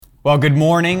Well, good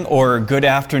morning or good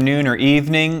afternoon or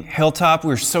evening, Hilltop.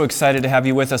 We're so excited to have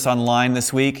you with us online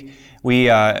this week. We,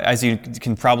 as you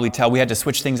can probably tell, we had to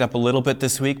switch things up a little bit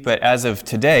this week, but as of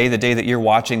today, the day that you're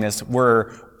watching this,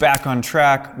 we're back on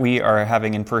track. We are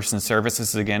having in-person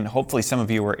services again. Hopefully some of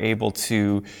you were able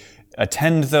to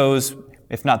attend those.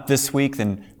 If not this week,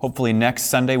 then hopefully next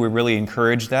Sunday. We really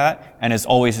encourage that. And as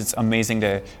always, it's amazing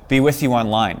to be with you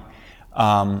online.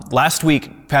 Last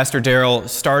week, Pastor Daryl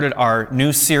started our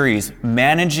new series,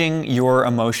 Managing Your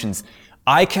Emotions.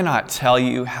 I cannot tell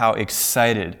you how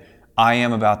excited I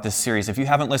am about this series. If you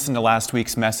haven't listened to last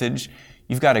week's message,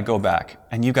 you've got to go back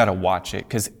and you've got to watch it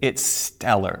because it's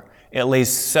stellar. It lays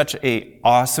such an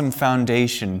awesome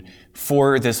foundation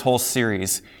for this whole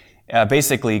series.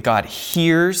 Basically, God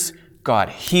hears, God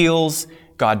heals,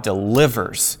 God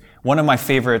delivers. One of my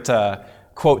favorite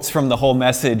quotes from the whole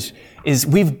message is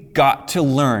we've got to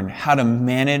learn how to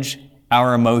manage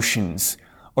our emotions,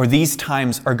 or these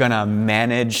times are going to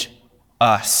manage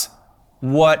us.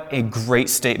 What a great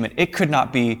statement. It could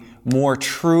not be more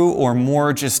true or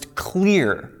more just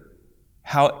clear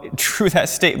how true that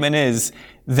statement is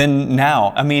than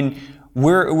now. I mean,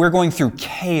 we're going through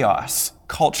chaos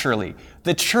culturally.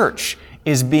 The church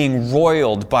is being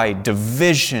roiled by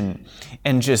division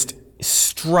and just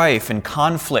strife and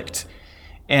conflict.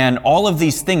 And all of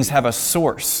these things have a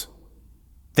source.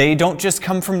 They don't just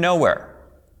come from nowhere.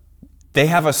 They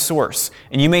have a source.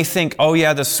 And you may think, oh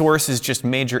yeah, the source is just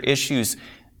major issues.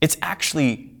 It's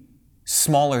actually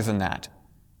smaller than that.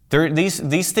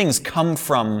 These things come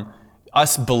from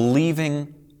us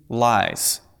believing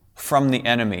lies from the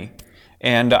enemy.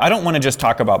 And I don't want to just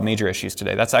talk about major issues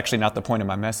today. That's actually not the point of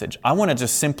my message. I want to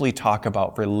just simply talk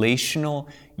about relational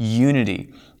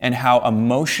unity and how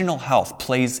emotional health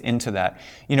plays into that.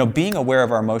 You know, being aware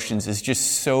of our emotions is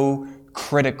just so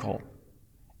critical.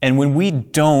 And when we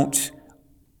don't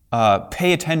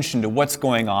pay attention to what's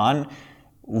going on,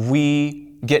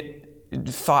 we get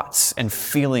thoughts and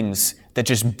feelings that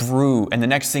just brew. And the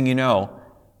next thing you know,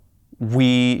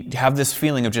 we have this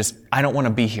feeling of just, I don't want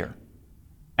to be here.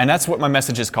 And that's what my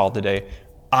message is called today.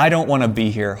 I don't want to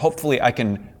be here. Hopefully I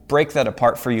can break that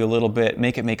apart for you a little bit,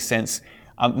 make it make sense.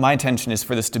 My intention is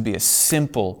for this to be a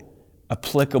simple,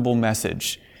 applicable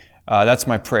message. That's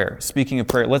my prayer. Speaking of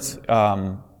prayer,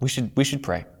 we should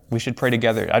pray. We should pray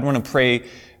together. I'd want to pray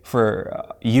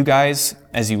for you guys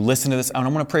as you listen to this. And I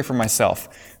want to pray for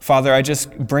myself. Father, I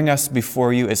just bring us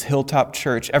before you as Hilltop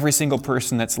Church, every single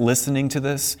person that's listening to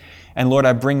this. And Lord,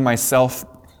 I bring myself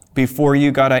before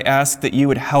you. God, I ask that you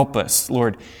would help us.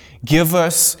 Lord, give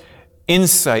us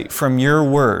insight from your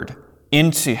word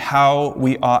into how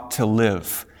we ought to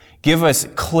live. Give us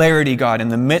clarity, God, in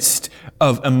the midst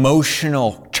of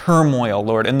emotional turmoil,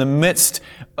 Lord, in the midst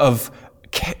of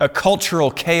a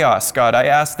cultural chaos, God. I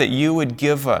ask that you would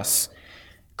give us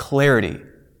clarity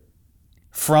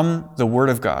from the word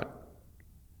of God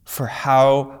for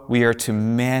how we are to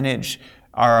manage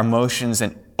our emotions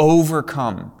and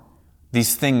overcome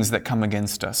these things that come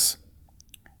against us.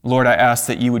 Lord, I ask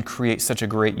that you would create such a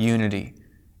great unity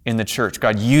in the church.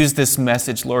 God, use this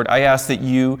message, Lord. I ask that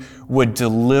you would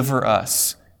deliver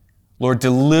us. Lord,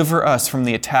 deliver us from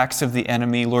the attacks of the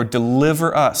enemy. Lord,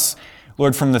 deliver us,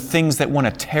 Lord, from the things that want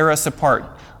to tear us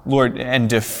apart, Lord, and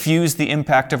diffuse the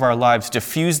impact of our lives,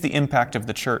 diffuse the impact of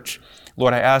the church.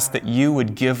 Lord, I ask that you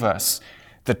would give us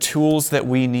the tools that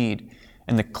we need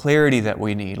and the clarity that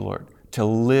we need, Lord, to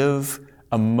live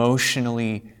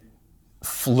emotionally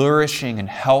flourishing and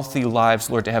healthy lives,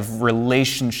 Lord, to have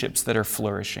relationships that are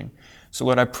flourishing. So,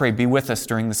 Lord, I pray, be with us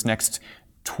during this next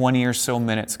 20 or so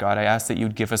minutes, God. I ask that you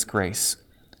would give us grace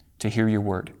to hear your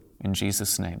word. In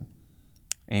Jesus' name,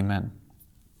 amen.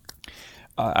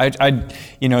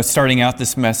 Starting out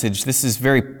this message, this is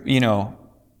very,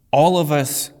 all of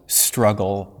us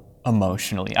struggle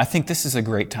emotionally. I think this is a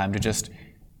great time to just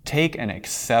take and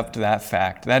accept that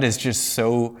fact. That is just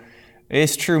so...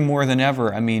 It's true more than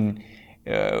ever. I mean,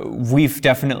 we've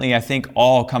definitely, I think,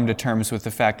 all come to terms with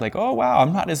the fact like, oh, wow,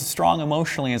 I'm not as strong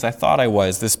emotionally as I thought I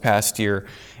was this past year.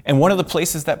 And one of the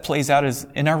places that plays out is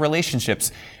in our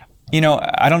relationships.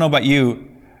 I don't know about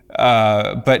you,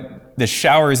 but the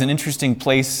shower is an interesting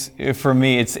place for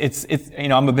me. It's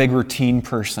I'm a big routine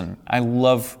person. I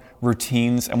love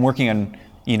routines. I'm working on,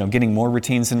 getting more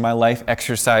routines in my life.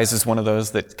 Exercise is one of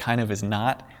those that kind of is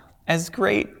not as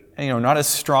great. Not as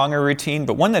strong a routine,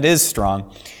 but one that is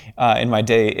strong in my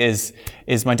day is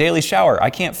my daily shower.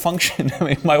 I can't function. I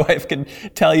mean, my wife can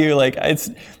tell you, like,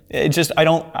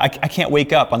 I can't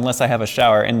wake up unless I have a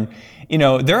shower. And,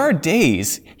 there are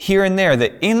days here and there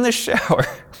that in the shower,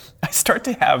 I start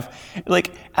to have,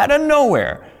 like, out of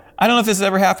nowhere, I don't know if this has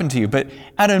ever happened to you, but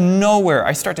out of nowhere,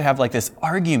 I start to have like this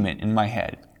argument in my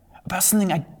head about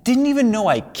something I didn't even know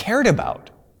I cared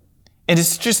about. And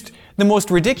it's just the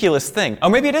most ridiculous thing. Or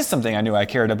maybe it is something I knew I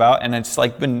cared about, and it's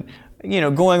like been,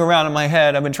 going around in my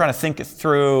head. I've been trying to think it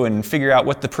through and figure out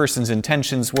what the person's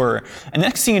intentions were. And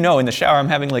next thing you know, in the shower, I'm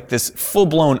having like this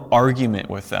full-blown argument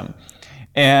with them.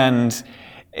 And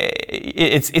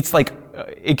it's like,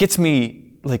 it gets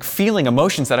me like feeling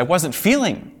emotions that I wasn't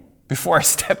feeling before I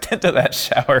stepped into that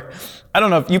shower. I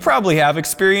don't know if you probably have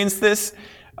experienced this.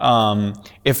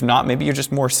 If not, maybe you're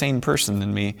just a more sane person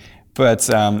than me. But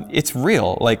it's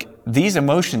real. Like, these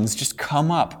emotions just come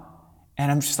up.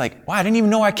 And I'm just like, wow, I didn't even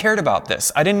know I cared about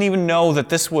this. I didn't even know that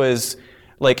this was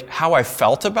like how I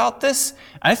felt about this.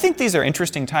 And I think these are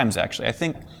interesting times, actually. I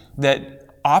think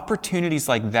that opportunities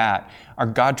like that are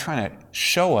God trying to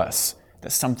show us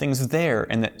that something's there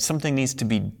and that something needs to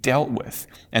be dealt with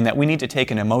and that we need to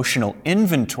take an emotional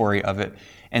inventory of it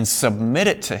and submit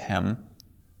it to Him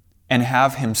and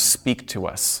have Him speak to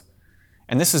us.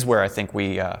 And this is where I think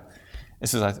we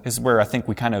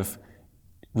kind of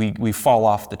fall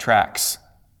off the tracks.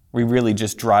 We really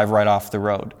just drive right off the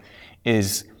road.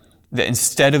 Is that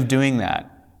instead of doing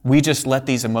that, we just let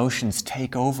these emotions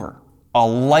take over a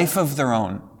life of their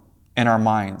own in our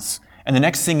minds. And the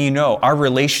next thing you know, our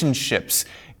relationships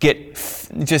get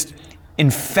just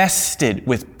infested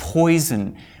with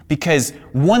poison because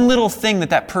one little thing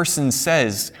that person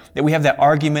says that we have that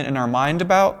argument in our mind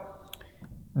about,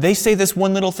 they say this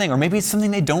one little thing, or maybe it's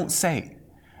something they don't say.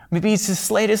 Maybe it's the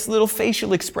slightest little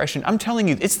facial expression. I'm telling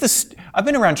you, I've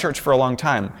been around church for a long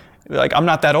time. Like, I'm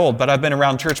not that old, but I've been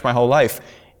around church my whole life.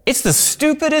 It's the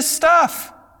stupidest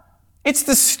stuff. It's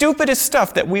the stupidest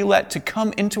stuff that we let to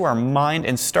come into our mind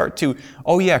and start to,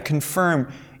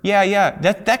 confirm.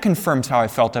 That confirms how I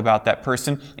felt about that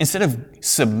person, instead of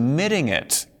submitting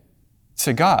it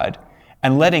to God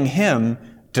and letting Him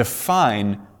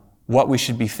define what we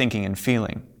should be thinking and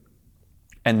feeling.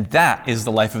 And that is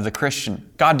the life of the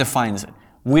Christian. God defines it.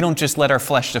 We don't just let our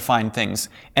flesh define things.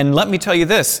 And let me tell you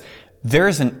this, there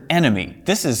is an enemy.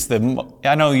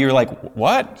 I know you're like,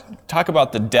 what? Talk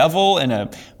about the devil and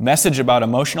a message about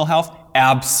emotional health?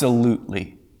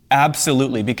 Absolutely.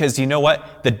 Absolutely. Because you know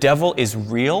what? The devil is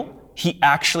real. He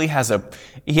actually has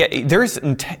there's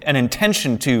an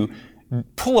intention to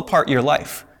pull apart your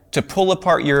life, to pull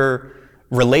apart your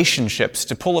relationships,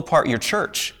 to pull apart your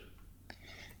church.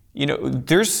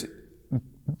 There's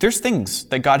things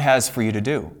that God has for you to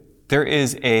do. There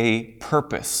is a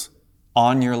purpose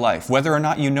on your life, whether or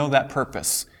not you know that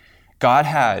purpose. God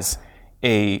has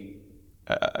a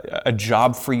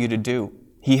job for you to do.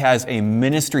 He has a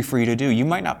ministry for you to do. You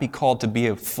might not be called to be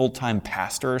a full-time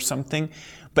pastor or something,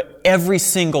 but every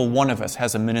single one of us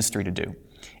has a ministry to do.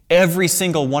 Every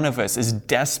single one of us is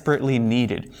desperately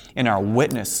needed in our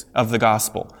witness of the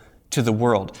gospel to the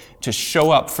world, to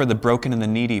show up for the broken and the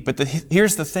needy. But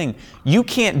here's the thing. You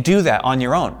can't do that on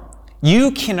your own.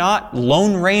 You cannot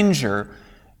Lone Ranger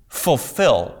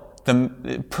fulfill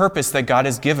the purpose that God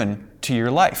has given to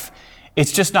your life.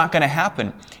 It's just not going to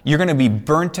happen. You're going to be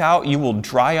burnt out, you will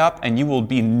dry up, and you will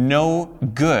be no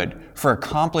good for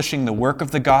accomplishing the work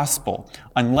of the gospel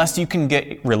unless you can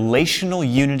get relational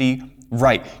unity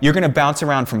right. You're going to bounce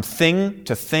around from thing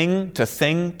to thing to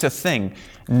thing to thing,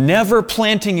 never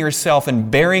planting yourself and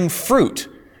bearing fruit.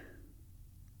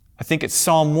 I think it's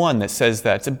Psalm 1 that says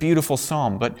that. It's a beautiful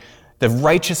psalm, but the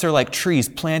righteous are like trees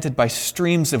planted by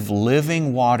streams of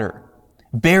living water,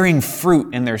 bearing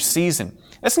fruit in their season.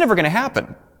 That's never going to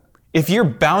happen. If you're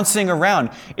bouncing around,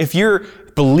 if you're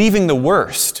believing the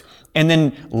worst and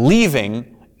then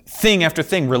leaving thing after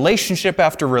thing, relationship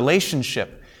after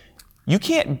relationship, you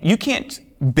can't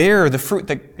bear the fruit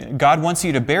that God wants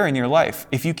you to bear in your life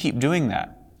if you keep doing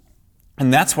that.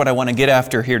 And that's what I want to get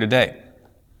after here today.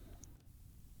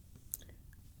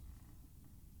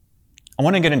 I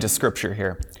want to get into Scripture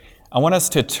here. I want us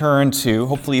to turn to,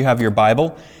 hopefully you have your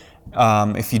Bible.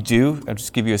 If you do, I'll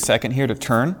just give you a second here to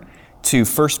turn to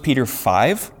 1 Peter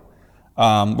 5.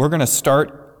 We're going to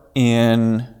start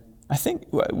in, I think,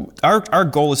 our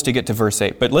goal is to get to verse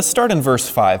 8, but let's start in verse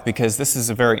 5 because this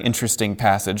is a very interesting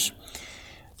passage.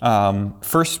 1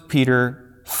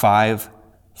 Peter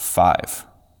 5:5.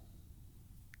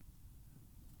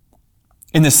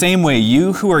 In the same way,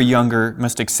 you who are younger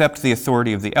must accept the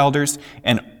authority of the elders,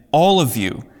 and all of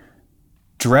you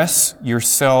dress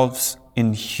yourselves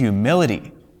in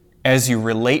humility as you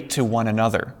relate to one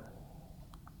another.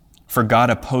 For God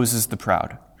opposes the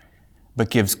proud, but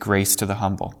gives grace to the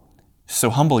humble. So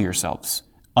humble yourselves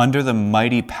under the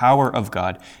mighty power of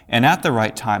God, and at the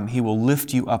right time He will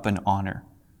lift you up in honor.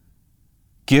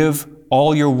 Give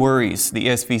all your worries, the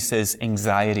ESV says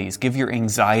anxieties, give your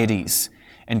anxieties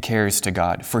and cares to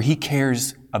God, for He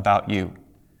cares about you.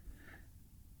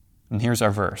 And here's our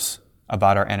verse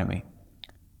about our enemy.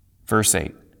 Verse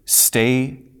 8,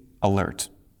 stay alert.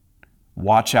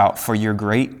 Watch out for your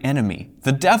great enemy,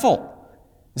 the devil.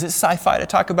 Is it sci-fi to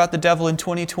talk about the devil in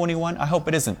 2021? I hope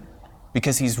it isn't,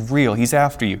 because he's real. He's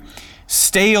after you.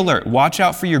 Stay alert. Watch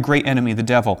out for your great enemy, the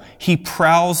devil. He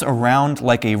prowls around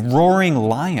like a roaring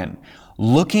lion,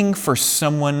 looking for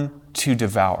someone to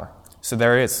devour. So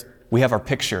there it is. We have our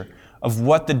picture of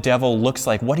what the devil looks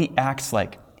like, what he acts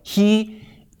like. He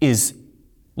is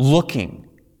looking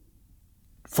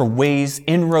for ways,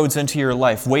 inroads into your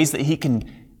life, ways that he can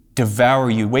devour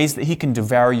you, ways that he can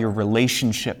devour your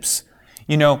relationships.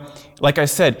 You know, like I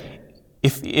said,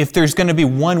 if there's going to be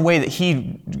one way that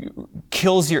he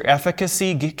kills your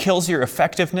efficacy, kills your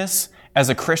effectiveness as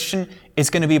a Christian,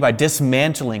 it's going to be by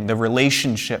dismantling the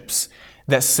relationships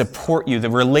that support you,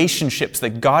 the relationships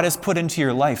that God has put into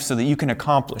your life so that you can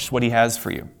accomplish what He has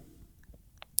for you.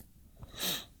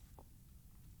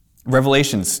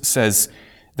 Revelations says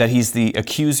that He's the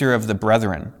accuser of the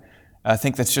brethren. I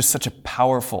think that's just such a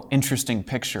powerful, interesting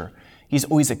picture. He's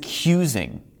always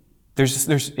accusing.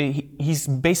 He's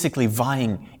basically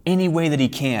vying any way that he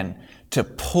can to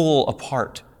pull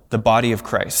apart the body of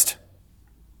Christ.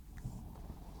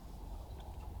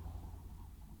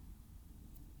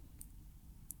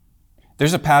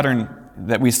 There's a pattern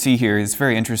that we see here. It's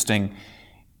very interesting.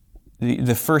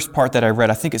 The first part that I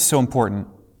read, I think it's so important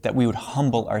that we would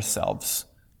humble ourselves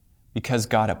because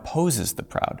God opposes the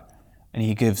proud and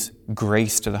He gives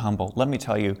grace to the humble. Let me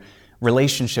tell you,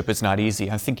 relationship is not easy.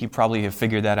 I think you probably have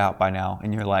figured that out by now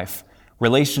in your life.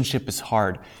 Relationship is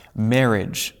hard.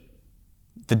 Marriage,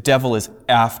 the devil is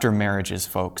after marriages,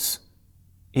 folks.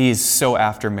 He is so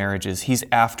after marriages. He's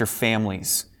after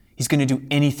families. He's going to do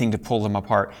anything to pull them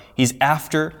apart. He's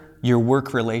after your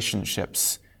work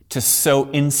relationships to sow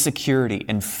insecurity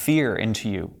and fear into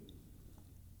you.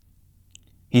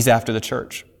 He's after the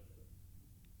church.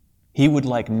 He would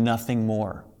like nothing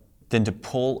more than to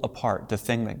pull apart the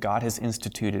thing that God has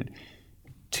instituted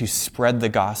to spread the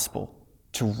gospel,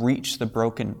 to reach the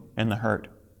broken and the hurt.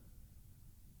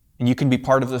 And you can be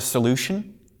part of the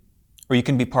solution, or you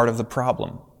can be part of the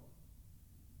problem.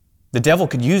 The devil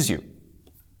could use you.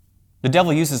 The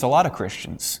devil uses a lot of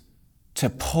Christians to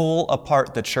pull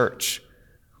apart the church.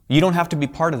 You don't have to be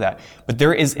part of that, but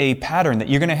there is a pattern that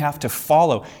you're going to have to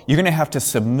follow. You're going to have to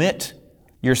submit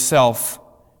yourself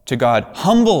to God.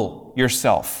 Humble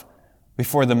yourself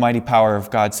before the mighty power of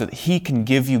God so that He can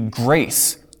give you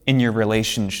grace in your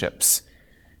relationships.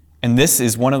 And this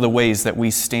is one of the ways that we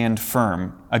stand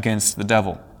firm against the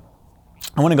devil.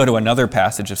 I want to go to another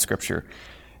passage of Scripture,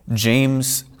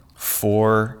 James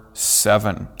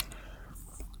 4:7.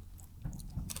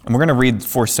 And we're going to read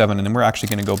 4:7, and then we're actually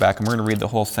going to go back and we're going to read the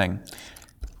whole thing,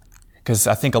 because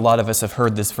I think a lot of us have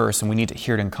heard this verse and we need to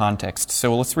hear it in context.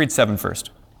 So let's read 7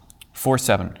 first.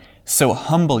 4:7. So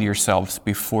humble yourselves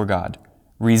before God.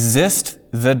 Resist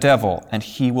the devil, and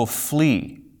he will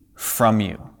flee from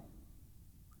you.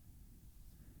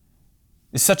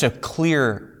 It's such a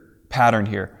clear pattern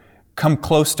here. Come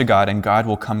close to God, and God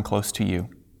will come close to you.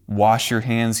 Wash your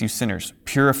hands, you sinners.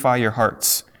 Purify your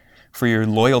hearts, for your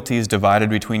loyalty is divided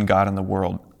between God and the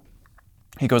world.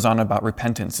 He goes on about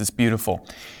repentance. It's beautiful.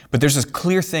 But there's this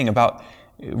clear thing about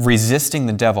resisting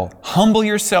the devil. Humble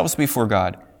yourselves before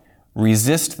God.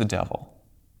 Resist the devil,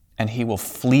 and he will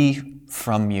flee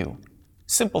from you.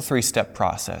 Simple 3-step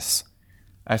process.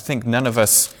 I think none of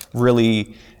us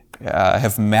really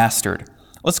have mastered.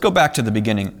 Let's go back to the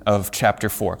beginning of chapter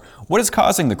 4. What is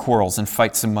causing the quarrels and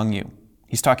fights among you?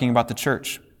 He's talking about the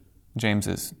church, James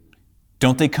is.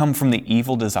 Don't they come from the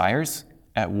evil desires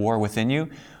at war within you?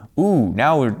 Ooh,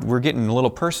 now we're getting a little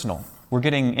personal. We're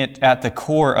getting it at the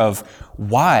core of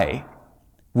why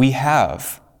we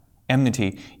have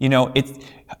enmity. You know,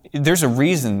 there's a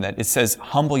reason that it says,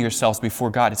 humble yourselves before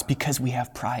God. It's because we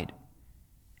have pride,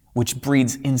 which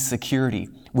breeds insecurity,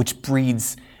 which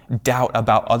breeds doubt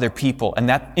about other people. And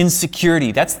that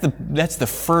insecurity, that's the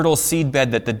fertile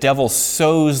seedbed that the devil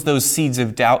sows those seeds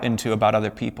of doubt into about other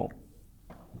people.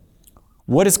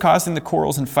 What is causing the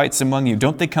quarrels and fights among you?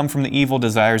 Don't they come from the evil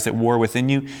desires at war within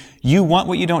you? You want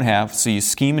what you don't have, so you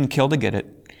scheme and kill to get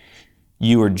it.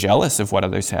 You are jealous of what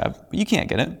others have, but you can't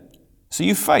get it. So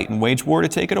you fight and wage war to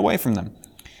take it away from them.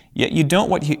 Yet you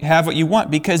don't have what you want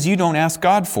because you don't ask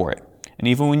God for it. And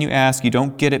even when you ask, you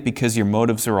don't get it because your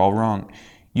motives are all wrong.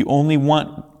 You only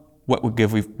want what will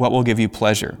give you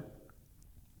pleasure.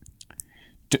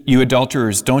 You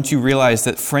adulterers, don't you realize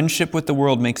that friendship with the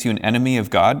world makes you an enemy of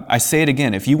God? I say it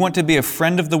again, if you want to be a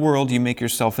friend of the world, you make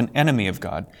yourself an enemy of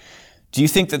God. Do you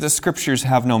think that the scriptures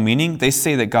have no meaning? They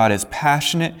say that God is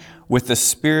passionate with the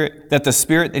Spirit, that the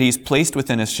Spirit that He's placed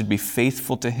within us should be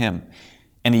faithful to Him.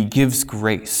 And He gives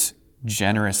grace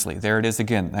generously. There it is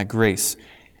again, that grace.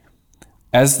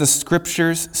 As the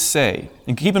scriptures say,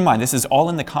 and keep in mind, this is all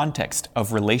in the context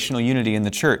of relational unity in the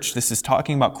church. This is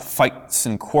talking about fights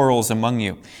and quarrels among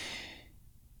you.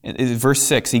 In verse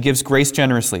 6, He gives grace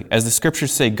generously. As the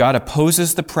scriptures say, God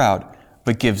opposes the proud,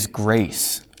 but gives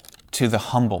grace to the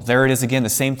humble. There it is again, the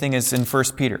same thing as in 1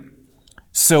 Peter.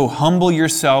 So humble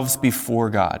yourselves before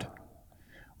God.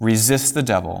 Resist the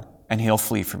devil, and he will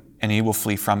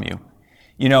flee from you.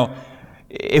 You know,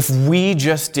 if we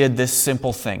just did this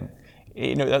simple thing,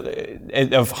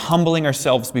 of humbling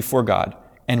ourselves before God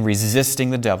and resisting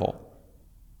the devil,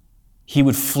 He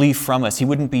would flee from us. He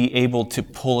wouldn't be able to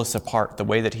pull us apart the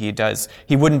way that He does.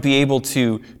 He wouldn't be able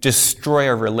to destroy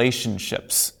our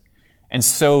relationships and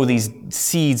sow these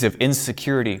seeds of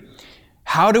insecurity.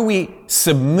 How do we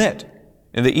submit?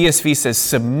 The ESV says,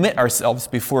 submit ourselves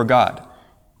before God.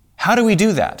 How do we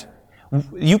do that?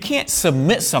 You can't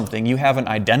submit something you haven't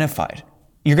identified.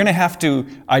 You're going to have to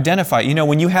identify,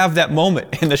 when you have that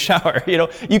moment in the shower,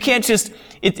 you can't just,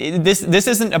 this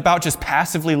isn't about just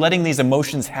passively letting these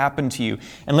emotions happen to you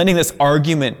and letting this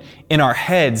argument in our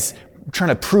heads, trying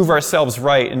to prove ourselves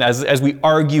right. And as we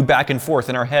argue back and forth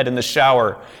in our head in the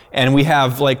shower, and we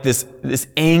have like this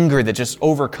anger that just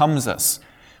overcomes us.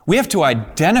 We have to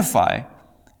identify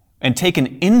and take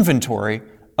an inventory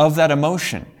of that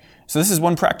emotion. So this is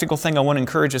one practical thing I want to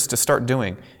encourage us to start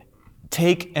doing.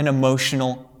 Take an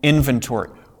emotional inventory.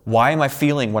 Why am I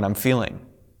feeling what I'm feeling?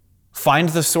 Find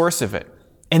the source of it,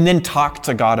 and then talk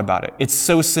to God about it. It's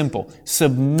so simple.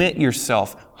 Submit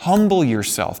yourself. Humble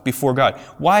yourself before God.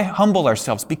 Why humble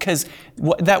ourselves? Because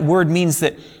that word means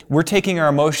that we're taking our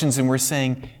emotions and we're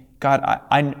saying, God,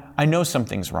 I know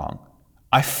something's wrong.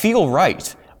 I feel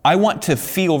right. I want to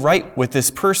feel right with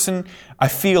this person. I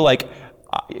feel like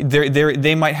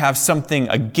they might have something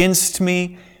against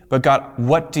me. But God,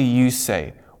 what do you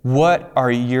say? What are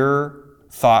your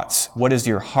thoughts? What is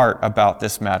your heart about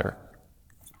this matter?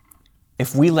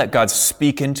 If we let God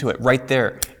speak into it right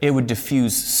there, it would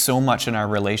diffuse so much in our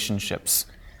relationships.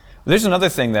 There's another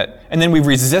thing and then we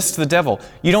resist the devil.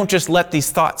 You don't just let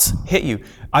these thoughts hit you.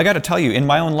 I got to tell you, in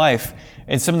my own life,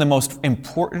 in some of the most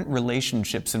important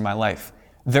relationships in my life,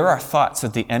 there are thoughts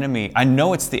that the enemy, I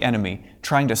know it's the enemy,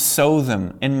 trying to sow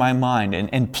them in my mind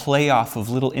and play off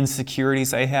of little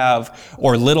insecurities I have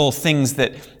or little things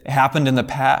that happened in the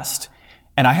past.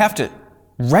 And I have to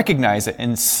recognize it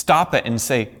and stop it and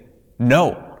say,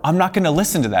 no, I'm not going to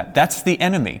listen to that. That's the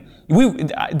enemy.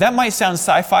 That might sound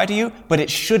sci-fi to you, but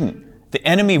it shouldn't. The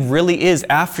enemy really is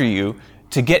after you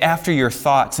to get after your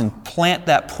thoughts and plant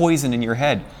that poison in your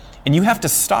head. And you have to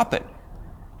stop it.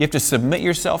 You have to submit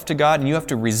yourself to God, and you have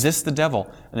to resist the devil,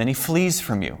 and then he flees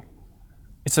from you.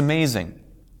 It's amazing.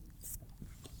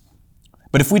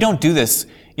 But if we don't do this,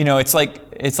 it's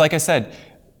like I said,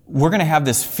 we're going to have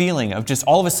this feeling of just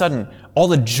all of a sudden, all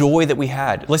the joy that we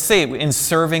had. Let's say in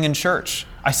serving in church.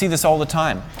 I see this all the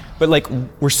time. But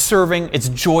we're serving, it's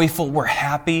joyful, we're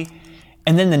happy.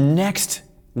 And then the next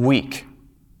week,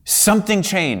 something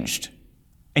changed.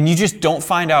 And you just don't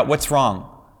find out what's wrong.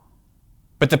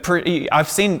 But I've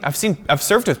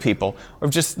served with people where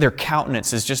just their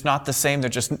countenance is just not the same.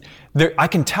 I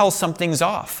can tell something's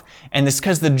off. And it's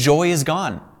because the joy is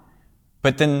gone.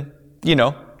 But then,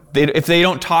 if they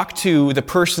don't talk to the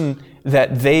person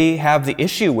that they have the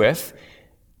issue with,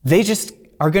 they just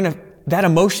that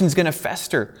emotion's going to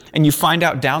fester. And you find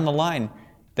out down the line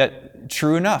that,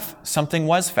 true enough, something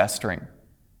was festering.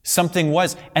 Something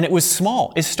was, and it was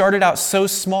small. It started out so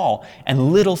small,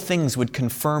 and little things would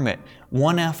confirm it,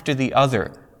 one after the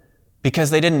other, because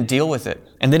they didn't deal with it,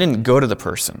 and they didn't go to the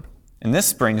person. And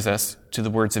this brings us to the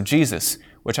words of Jesus,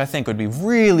 which I think would be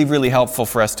really, really helpful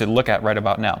for us to look at right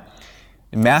about now.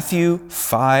 In Matthew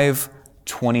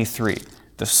 5:23,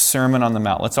 the Sermon on the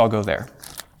Mount. Let's all go there.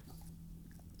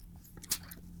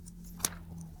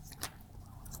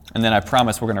 And then I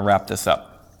promise we're going to wrap this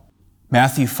up.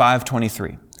 Matthew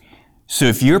 5:23. So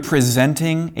if you're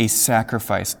presenting a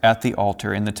sacrifice at the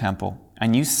altar in the temple,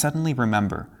 and you suddenly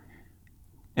remember,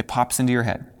 it pops into your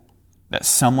head that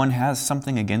someone has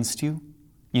something against you,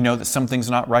 that something's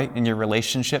not right in your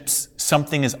relationships,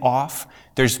 something is off,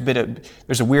 there's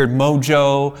a weird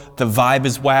mojo, the vibe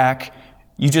is whack,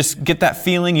 you just get that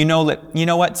feeling,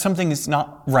 what, something is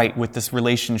not right with this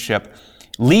relationship.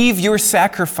 Leave your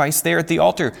sacrifice there at the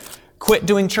altar. Quit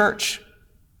doing church.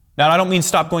 Now, I don't mean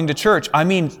stop going to church. I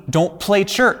mean, don't play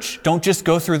church. Don't just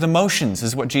go through the motions,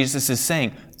 is what Jesus is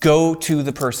saying. Go to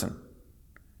the person.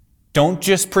 Don't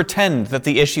just pretend that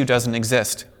the issue doesn't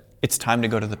exist. It's time to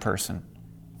go to the person.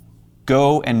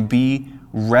 Go and be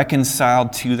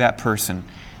reconciled to that person.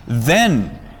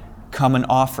 Then come and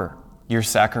offer your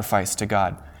sacrifice to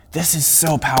God. This is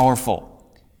so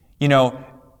powerful. You know,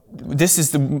 this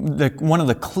is one of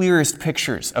the clearest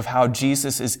pictures of how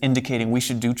Jesus is indicating we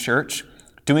should do church.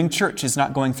 Doing church is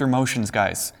not going through motions,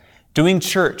 guys. Doing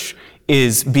church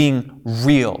is being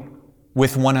real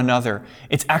with one another.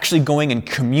 It's actually going and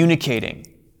communicating.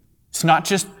 It's not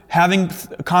just having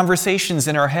conversations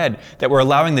in our head that we're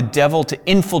allowing the devil to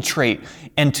infiltrate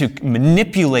and to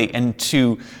manipulate and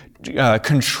to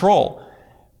control.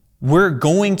 We're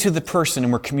going to the person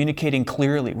and we're communicating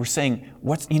clearly. We're saying,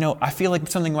 I feel like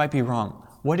something might be wrong.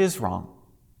 What is wrong?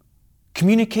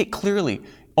 Communicate clearly.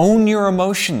 Own your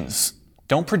emotions.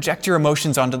 Don't project your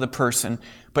emotions onto the person,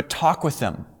 but talk with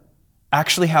them.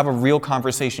 Actually have a real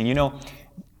conversation. You know,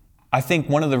 I think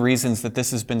one of the reasons that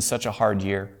this has been such a hard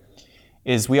year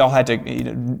is we all had to,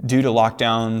 due to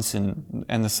lockdowns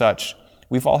and the such,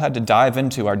 we've all had to dive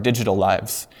into our digital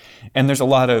lives. And there's a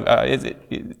lot of,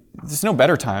 there's no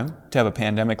better time to have a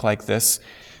pandemic like this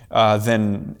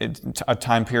than a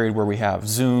time period where we have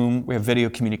Zoom, we have video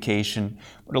communication,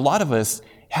 but a lot of us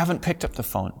haven't picked up the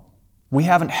phone. We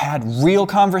haven't had real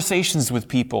conversations with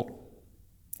people.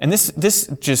 And this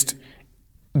just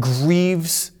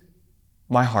grieves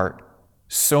my heart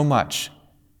so much,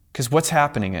 because what's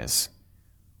happening is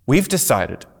we've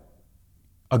decided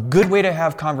a good way to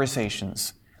have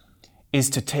conversations is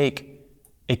to take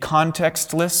a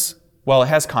contextless, well, it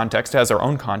has context, it has our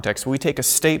own context, but we take a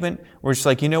statement, we're just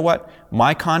like, you know what,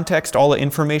 my context, all the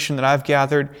information that I've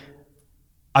gathered,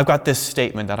 I've got this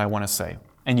statement that I want to say.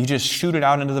 And you just shoot it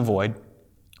out into the void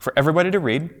for everybody to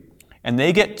read, and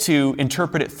they get to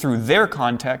interpret it through their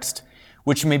context,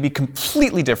 which may be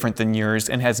completely different than yours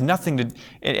and has nothing to,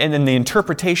 and then the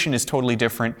interpretation is totally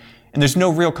different, and there's no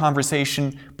real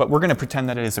conversation, but we're going to pretend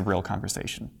that it is a real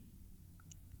conversation.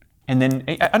 And then,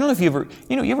 I don't know if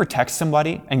you ever text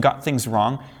somebody and got things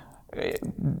wrong.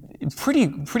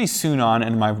 Pretty soon on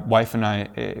in my wife and I,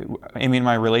 Amy and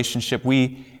my relationship,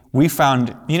 we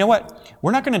found, you know what?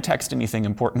 We're not going to text anything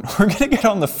important. We're going to get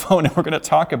on the phone and we're going to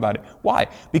talk about it. Why?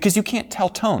 Because you can't tell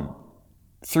tone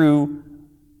through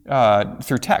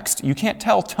text. You can't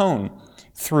tell tone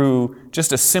through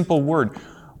just a simple word.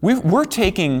 We're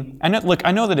taking, I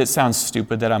know that it sounds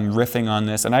stupid that I'm riffing on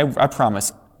this, and I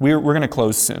promise, we're going to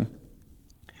close soon.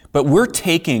 But we're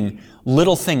taking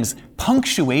little things,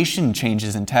 punctuation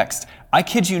changes in text. I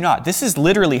kid you not. This is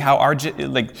literally how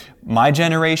my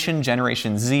generation,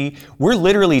 Generation Z, we're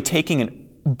literally taking and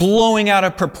blowing out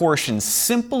of proportion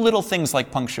simple little things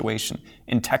like punctuation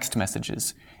in text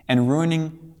messages and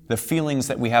ruining the feelings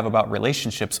that we have about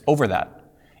relationships over that.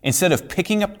 Instead of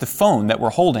picking up the phone that we're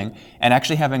holding and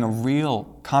actually having a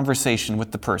real conversation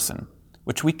with the person,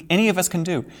 which any of us can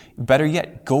do. Better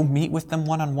yet, go meet with them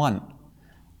one-on-one.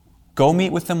 Go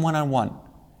meet with them one-on-one.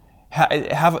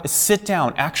 Sit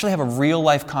down, actually have a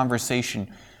real-life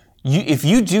conversation. If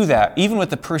you do that, even with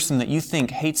the person that you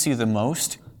think hates you the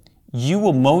most, you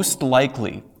will most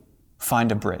likely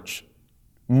find a bridge.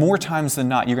 More times than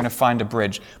not, you're going to find a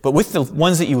bridge. But with the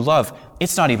ones that you love,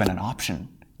 it's not even an option.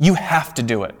 You have to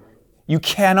do it. You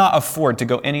cannot afford to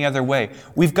go any other way.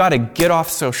 We've got to get off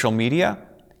social media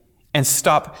and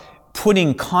stop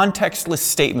putting contextless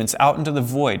statements out into the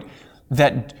void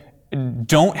that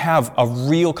don't have a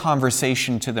real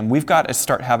conversation to them. We've got to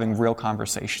start having real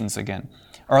conversations again.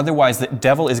 Or otherwise, the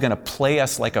devil is going to play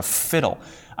us like a fiddle.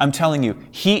 I'm telling you,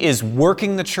 he is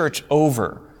working the church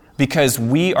over because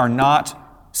we are not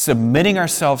submitting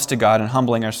ourselves to God and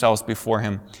humbling ourselves before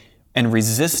him and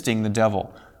resisting the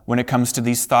devil when it comes to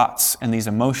these thoughts and these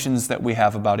emotions that we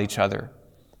have about each other.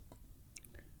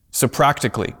 So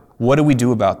practically, what do we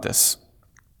do about this?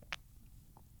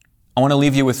 I want to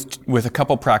leave you with a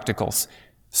couple practicals.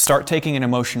 Start taking an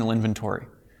emotional inventory.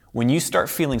 When you start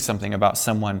feeling something about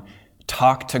someone,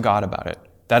 talk to God about it.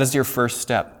 That is your first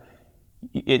step.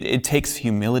 It takes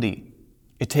humility.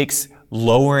 It takes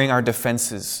lowering our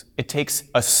defenses. It takes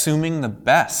assuming the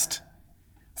best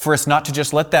for us not to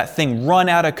just let that thing run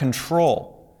out of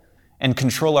control and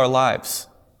control our lives,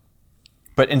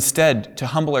 but instead to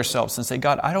humble ourselves and say,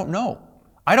 God, I don't know.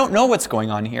 I don't know what's going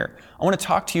on here. I want to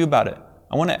talk to you about it.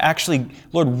 I want to actually,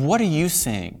 Lord, what are you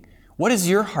saying? What is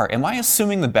your heart? Am I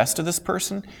assuming the best of this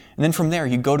person? And then from there,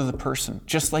 you go to the person,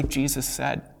 just like Jesus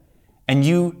said. And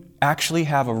you actually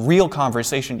have a real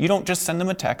conversation. You don't just send them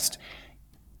a text.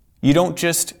 You don't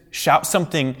just shout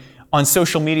something on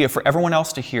social media for everyone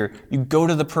else to hear. You go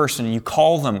to the person, and you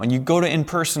call them, and you go to in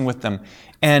person with them,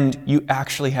 and you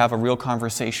actually have a real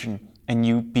conversation, and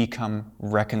you become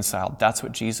reconciled. That's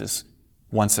what Jesus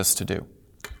wants us to do.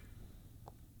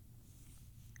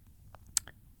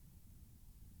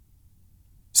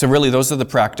 So really, those are the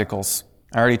practicals.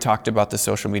 I already talked about the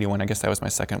social media one. I guess that was my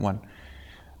second one.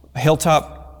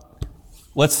 Hilltop,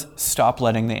 let's stop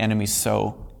letting the enemy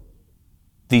sow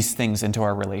these things into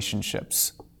our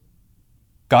relationships.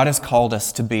 God has called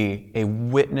us to be a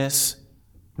witness,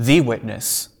 the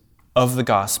witness of the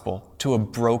gospel to a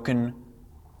broken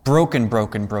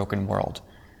world.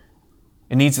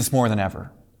 It needs us more than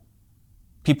ever.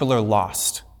 People are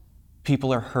lost.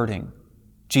 People are hurting.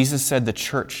 Jesus said the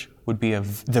church would be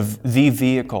the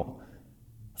vehicle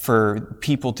for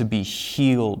people to be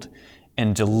healed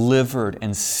and delivered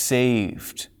and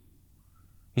saved.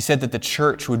 He said that the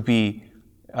church would be,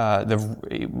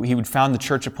 he would found the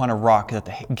church upon a rock, that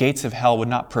the gates of hell would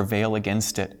not prevail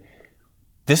against it.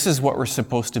 This is what we're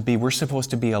supposed to be. We're supposed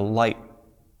to be a light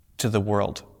to the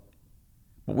world.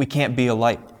 But we can't be a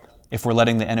light if we're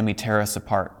letting the enemy tear us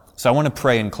apart. So I want to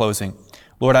pray in closing.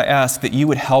 Lord, I ask that you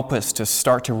would help us to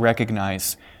start to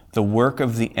recognize the work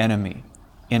of the enemy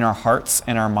in our hearts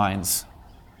and our minds.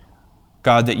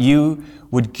 God, that you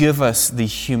would give us the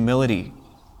humility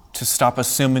to stop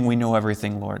assuming we know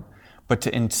everything, Lord, but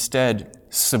to instead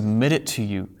submit it to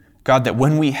you. God, that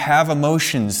when we have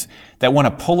emotions that want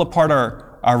to pull apart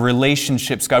our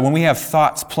relationships, God, when we have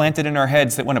thoughts planted in our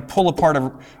heads that want to pull apart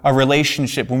a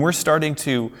relationship, when we're starting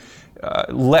to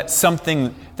let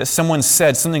something that someone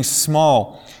said, something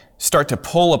small, start to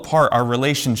pull apart our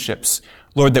relationships,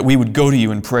 Lord, that we would go to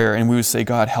you in prayer and we would say,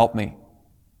 God, help me.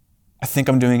 I think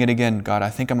I'm doing it again, God. I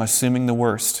think I'm assuming the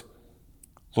worst.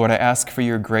 Lord, I ask for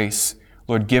your grace.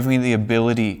 Lord, give me the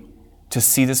ability to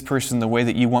see this person the way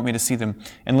that you want me to see them.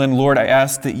 And then, Lord, I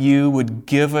ask that you would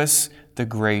give us the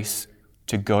grace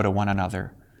to go to one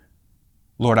another.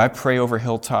 Lord, I pray over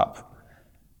Hilltop,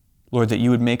 Lord, that you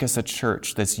would make us a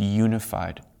church that's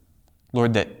unified.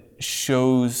 Lord, that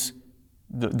shows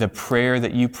the prayer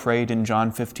that you prayed in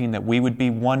John 15, that we would be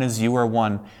one as you are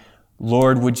one.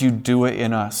 Lord, would you do it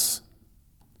in us?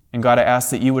 And God, I ask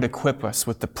that you would equip us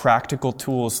with the practical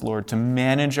tools, Lord, to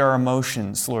manage our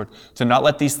emotions, Lord, to not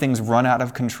let these things run out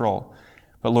of control,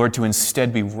 but Lord, to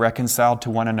instead be reconciled to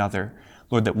one another.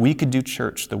 Lord, that we could do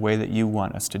church the way that you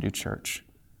want us to do church.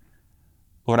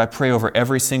 Lord, I pray over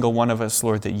every single one of us,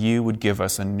 Lord, that you would give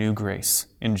us a new grace.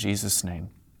 In Jesus'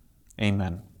 name,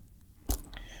 amen.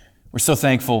 We're so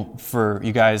thankful for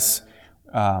you guys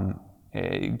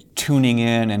tuning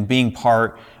in and being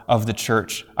part of the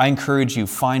church. I encourage you,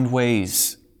 find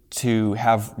ways to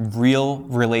have real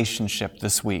relationship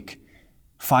this week.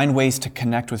 Find ways to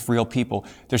connect with real people.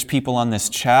 There's people on this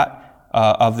chat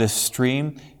of this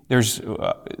stream. There's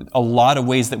a lot of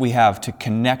ways that we have to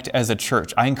connect as a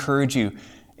church. I encourage you,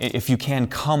 if you can,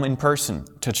 come in person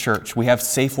to church. We have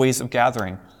safe ways of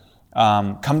gathering.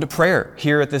 Come to prayer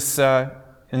here at this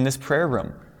in this prayer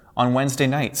room on Wednesday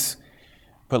nights.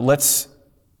 But let's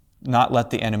not let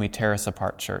the enemy tear us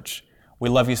apart, church. We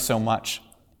love you so much,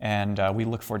 and we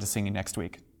look forward to seeing you next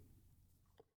week.